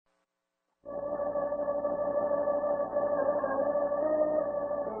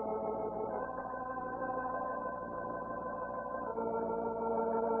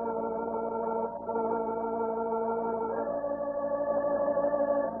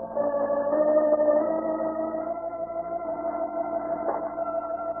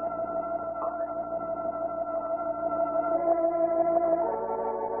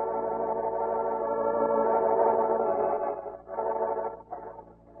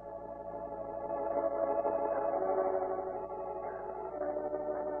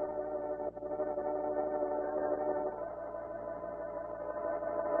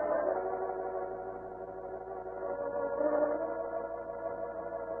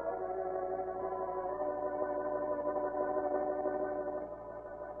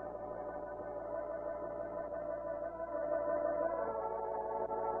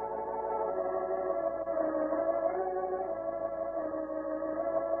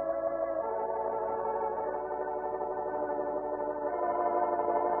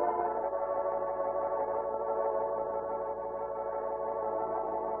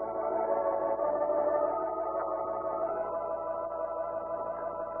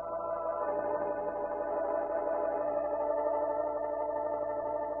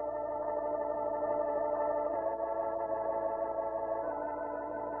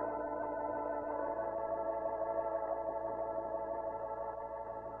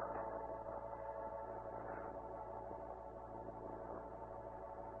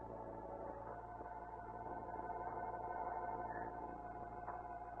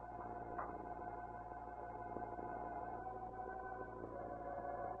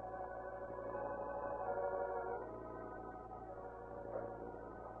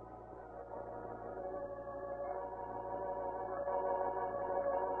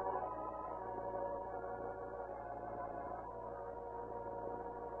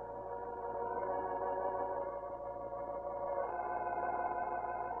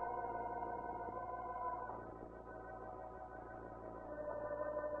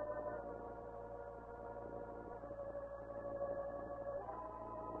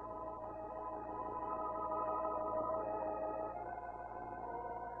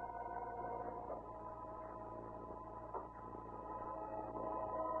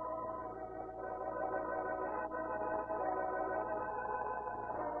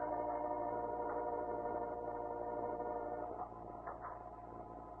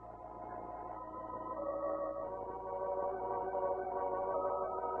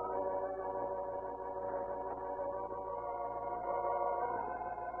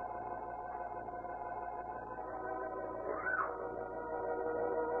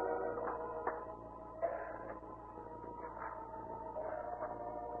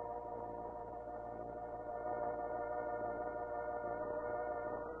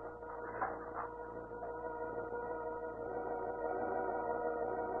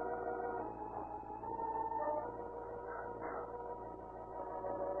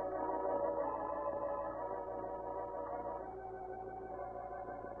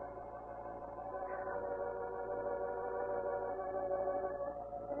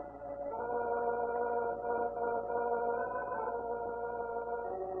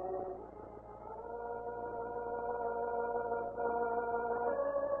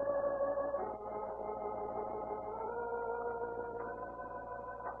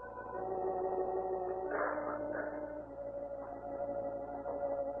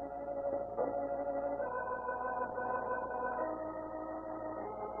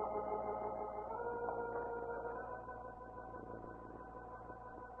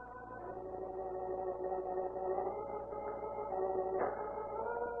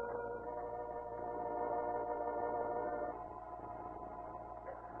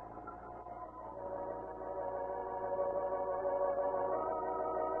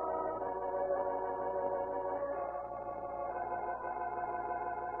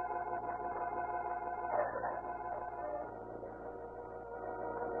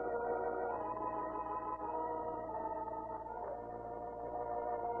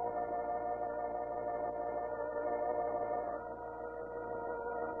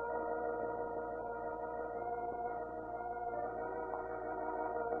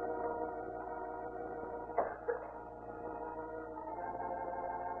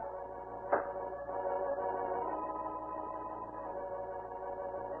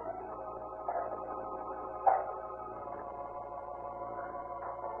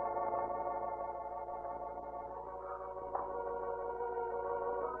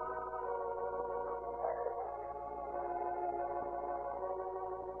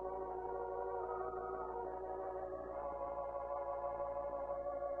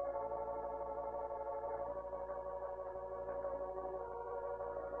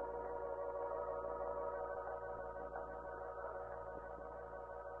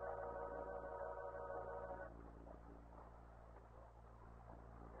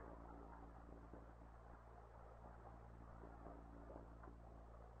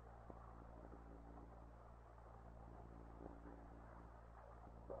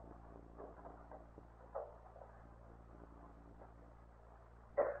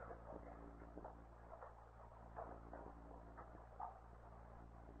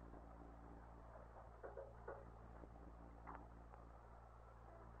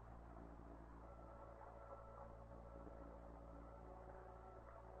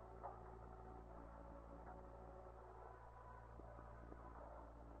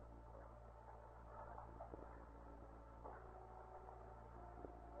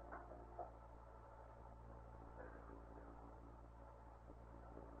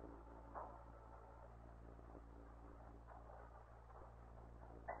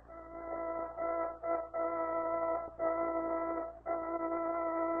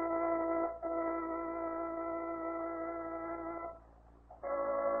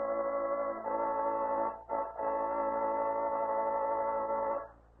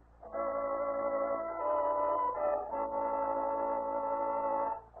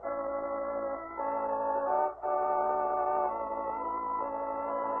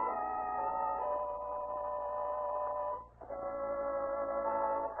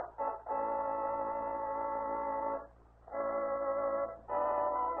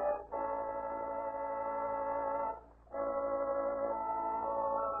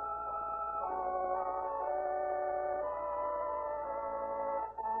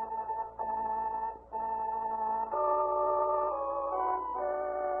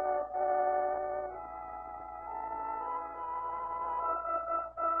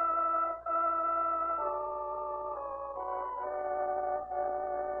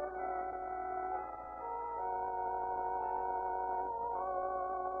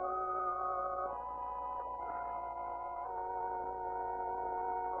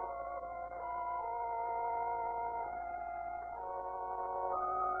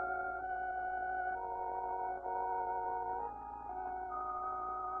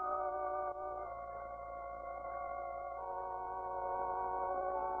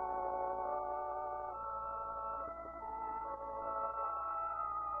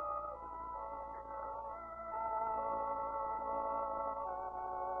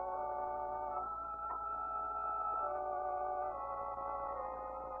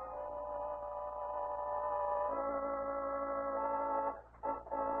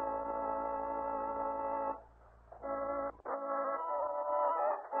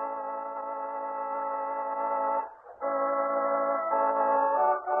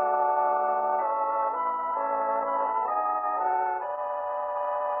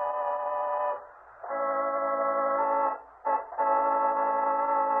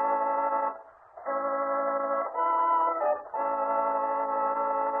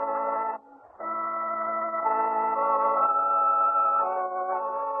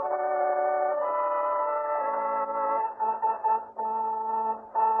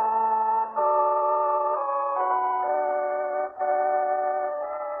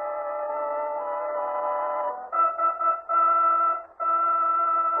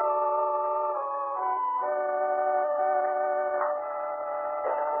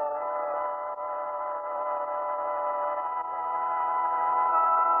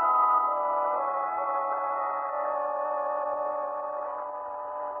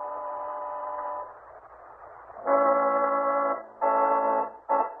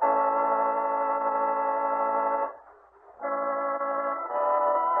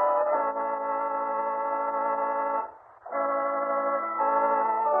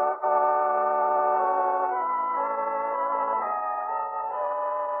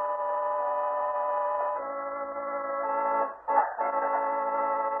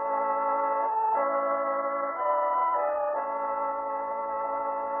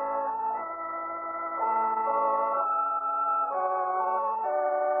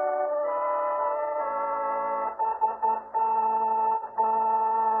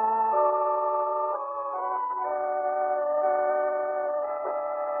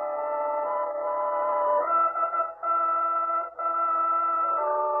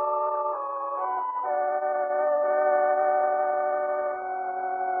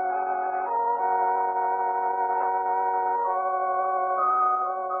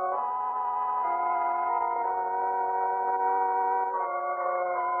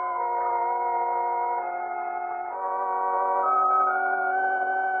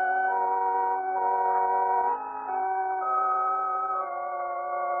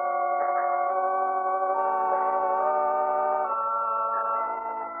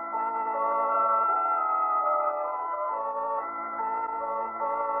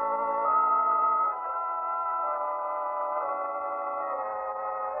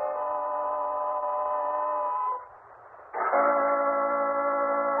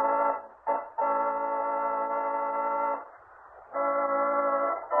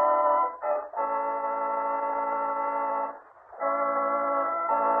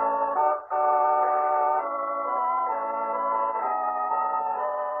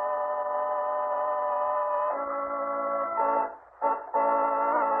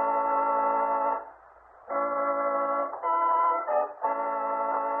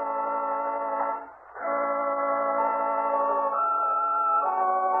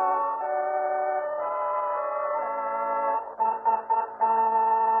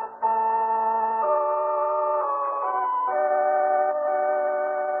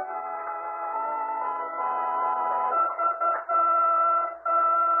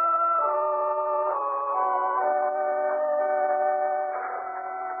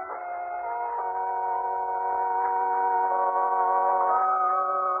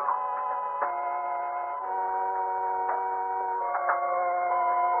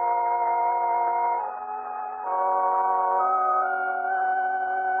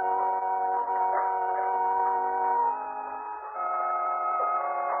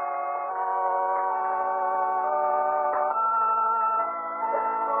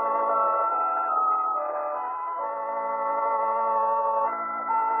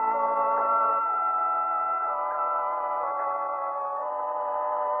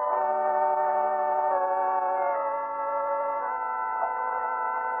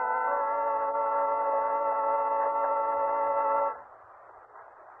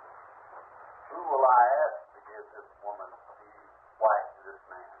I ask to give this woman the wife to this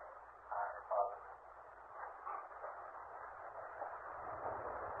man?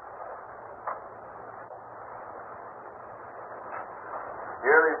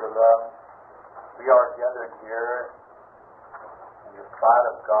 Dearly beloved, we are gathered here in the sight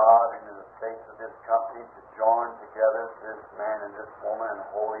of God and in the face of this company to join together this man and this woman in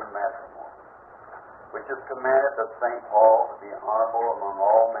holy matrimony, which is commanded of St. Paul to be honorable among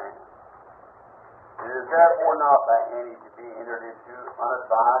all men. It is therefore not by any to be entered into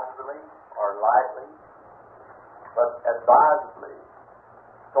unadvisedly or lightly, but advisedly,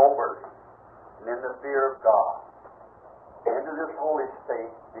 soberly, and in the fear of God. Into this holy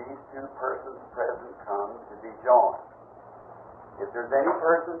state, these two persons present come to be joined. If there's any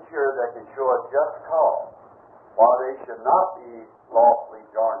person here that can show a just cause why they should not be lawfully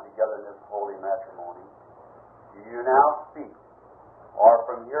joined together in this holy matrimony, do you now speak, or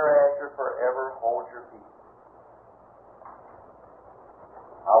from hereafter forever hold your peace?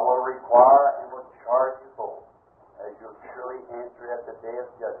 I will require and will charge you both, as you'll surely answer at the day of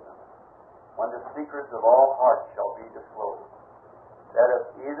judgment, when the secrets of all hearts shall be disclosed, that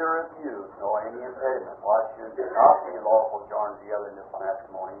if either of you know any impediment why should not be lawful joined together in this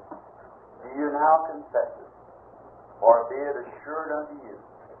matrimony, do you now confess it? For be it assured unto you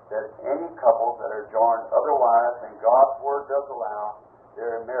that any couples that are joined otherwise than God's word does allow,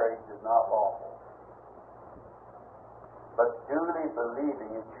 their marriage is not lawful. But duly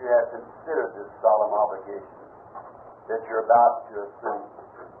believing that you have considered this solemn obligation that you're about to assume,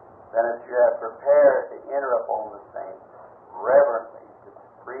 then as you have prepared to enter upon the same reverently,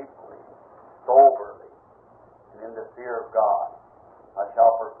 discreetly, soberly, and in the fear of God, I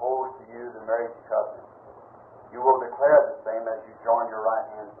shall propose to you the marriage covenant. You will declare the same as you join your right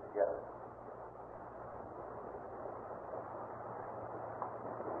hands together.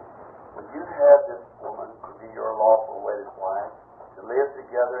 Would you have this woman to be your lawful wedded wife, to live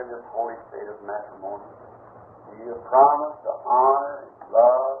together in this holy state of matrimony? Do you promise to honor,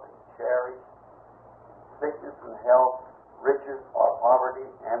 love, cherish, sickness and health, riches or poverty,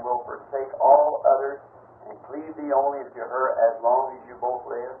 and will forsake all others and cleave thee only to her as long as you both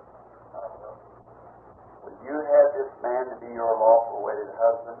live? Would you have this man to be your lawful wedded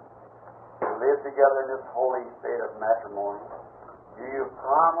husband, to live together in this holy state of matrimony? Do you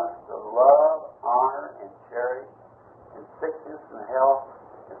promise to love, honor, and cherish, in sickness and health,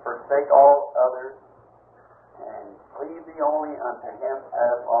 and forsake all others, and cleave thee only unto him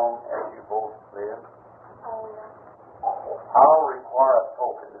as long as you both live? I'll require a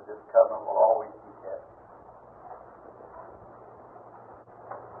token that this covenant will always be kept.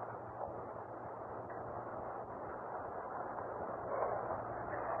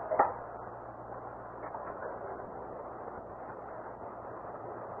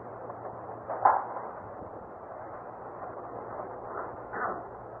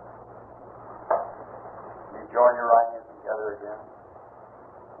 You join your right hands together again.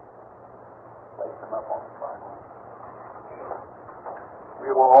 Place them up on the Bible. We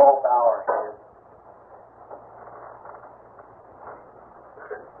will all bow our heads.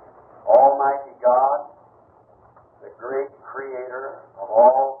 Almighty God, the great creator of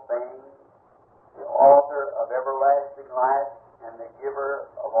all things, the author of everlasting life, and the giver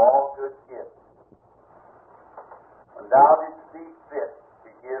of all good gifts, when thou didst see fit to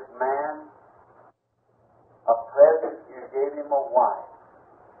give man a present, you gave him a wife.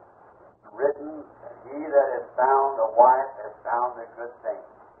 Written, he that has found a wife has found a good thing.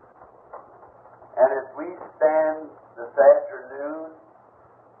 And as we stand this afternoon,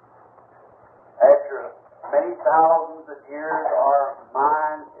 after many thousands of years, our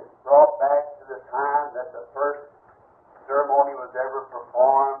mind is brought back to the time that the first ceremony was ever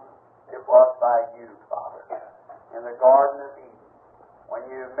performed. It was by you, Father, in the Garden of Eden, when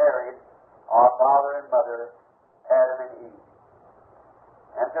you married our father and mother, Adam and Eve.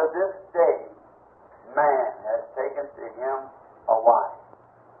 And to this day, man has taken to him a wife.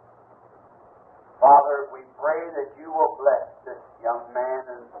 Father, we pray that you will bless this young man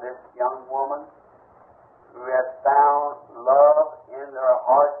and this young woman who have found love in their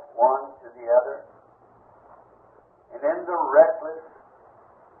hearts one to the other. And in the reckless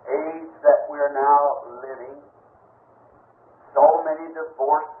age that we are now living, so many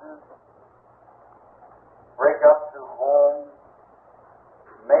divorces, breakups in homes.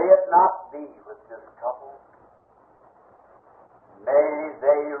 May it not be with this couple. May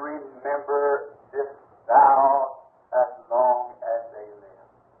they remember this vow as long as they live.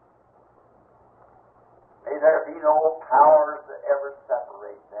 May there be no powers that ever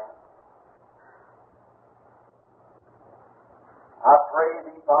separate them. I pray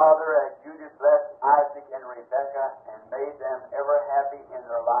thee, Father, as you did bless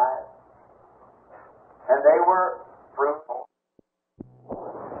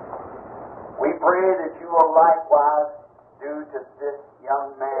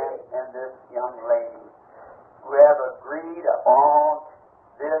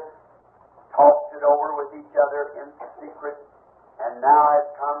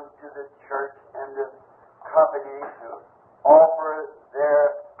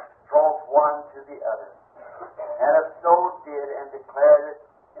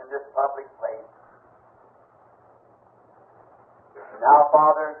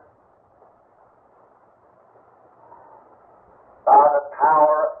Father, by the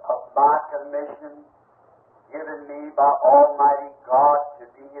power of my commission given me by Almighty God to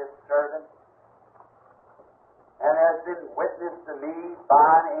be His servant, and has been witnessed to me by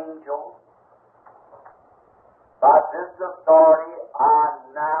an angel, by this authority I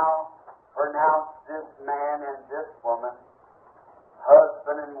now pronounce this man and this woman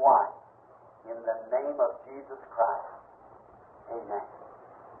husband and wife in the name of Jesus Christ. Amen.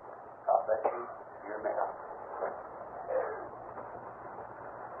 God bless you. You're married.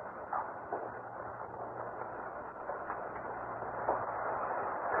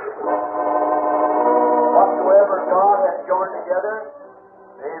 Whatsoever God hath joined together,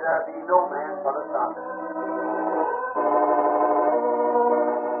 may there be no man put asunder.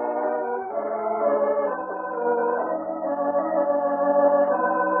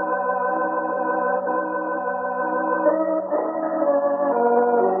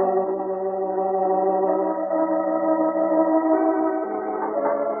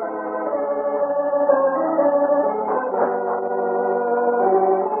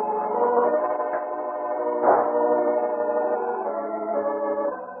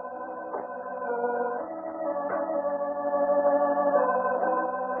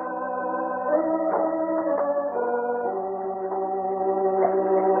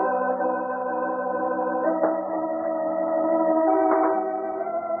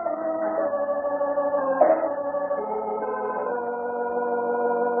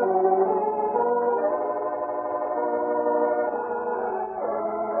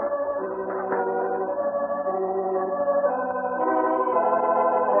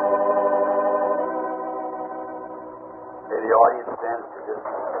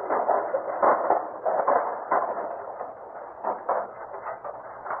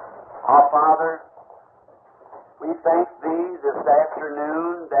 Our Father, we thank Thee this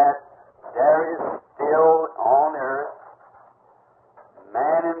afternoon that there is still on earth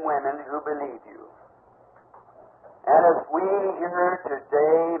men and women who believe You. And as we here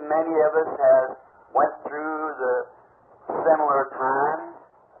today, many of us have went through the similar times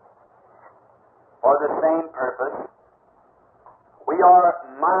for the same purpose, we are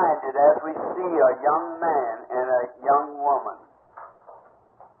minded as we see a young man and a young woman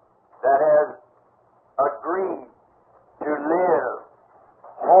that has agreed to live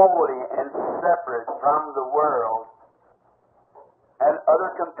holy and separate from the world, and other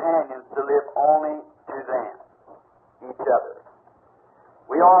companions to live only to them, each other.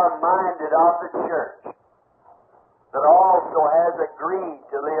 We are minded of the church that also has agreed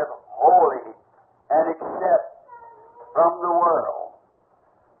to live holy and accept from the world,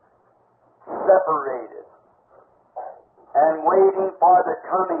 separated, and waiting for the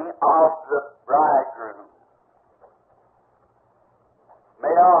coming of the bridegroom.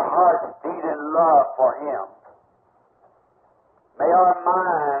 May our hearts beat in love for Him. May our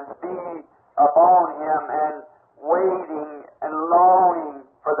minds be upon Him and waiting and longing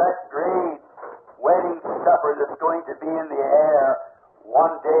for that great wedding supper that's going to be in the air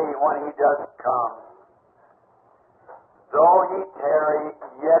one day when He does come. Though He tarry,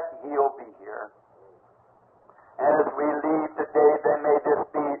 yet He'll be here. And as we leave today, then may this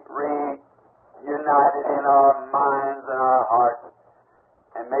be reunited in our minds and our hearts.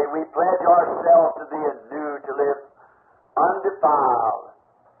 And may we pledge ourselves to Thee anew to live undefiled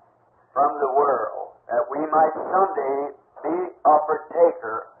from the world, that we might someday be a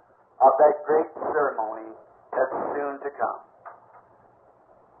partaker of that great ceremony that's soon to come.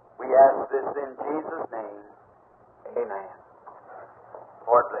 We ask this in Jesus' name. Amen.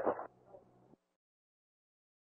 Lord bless you.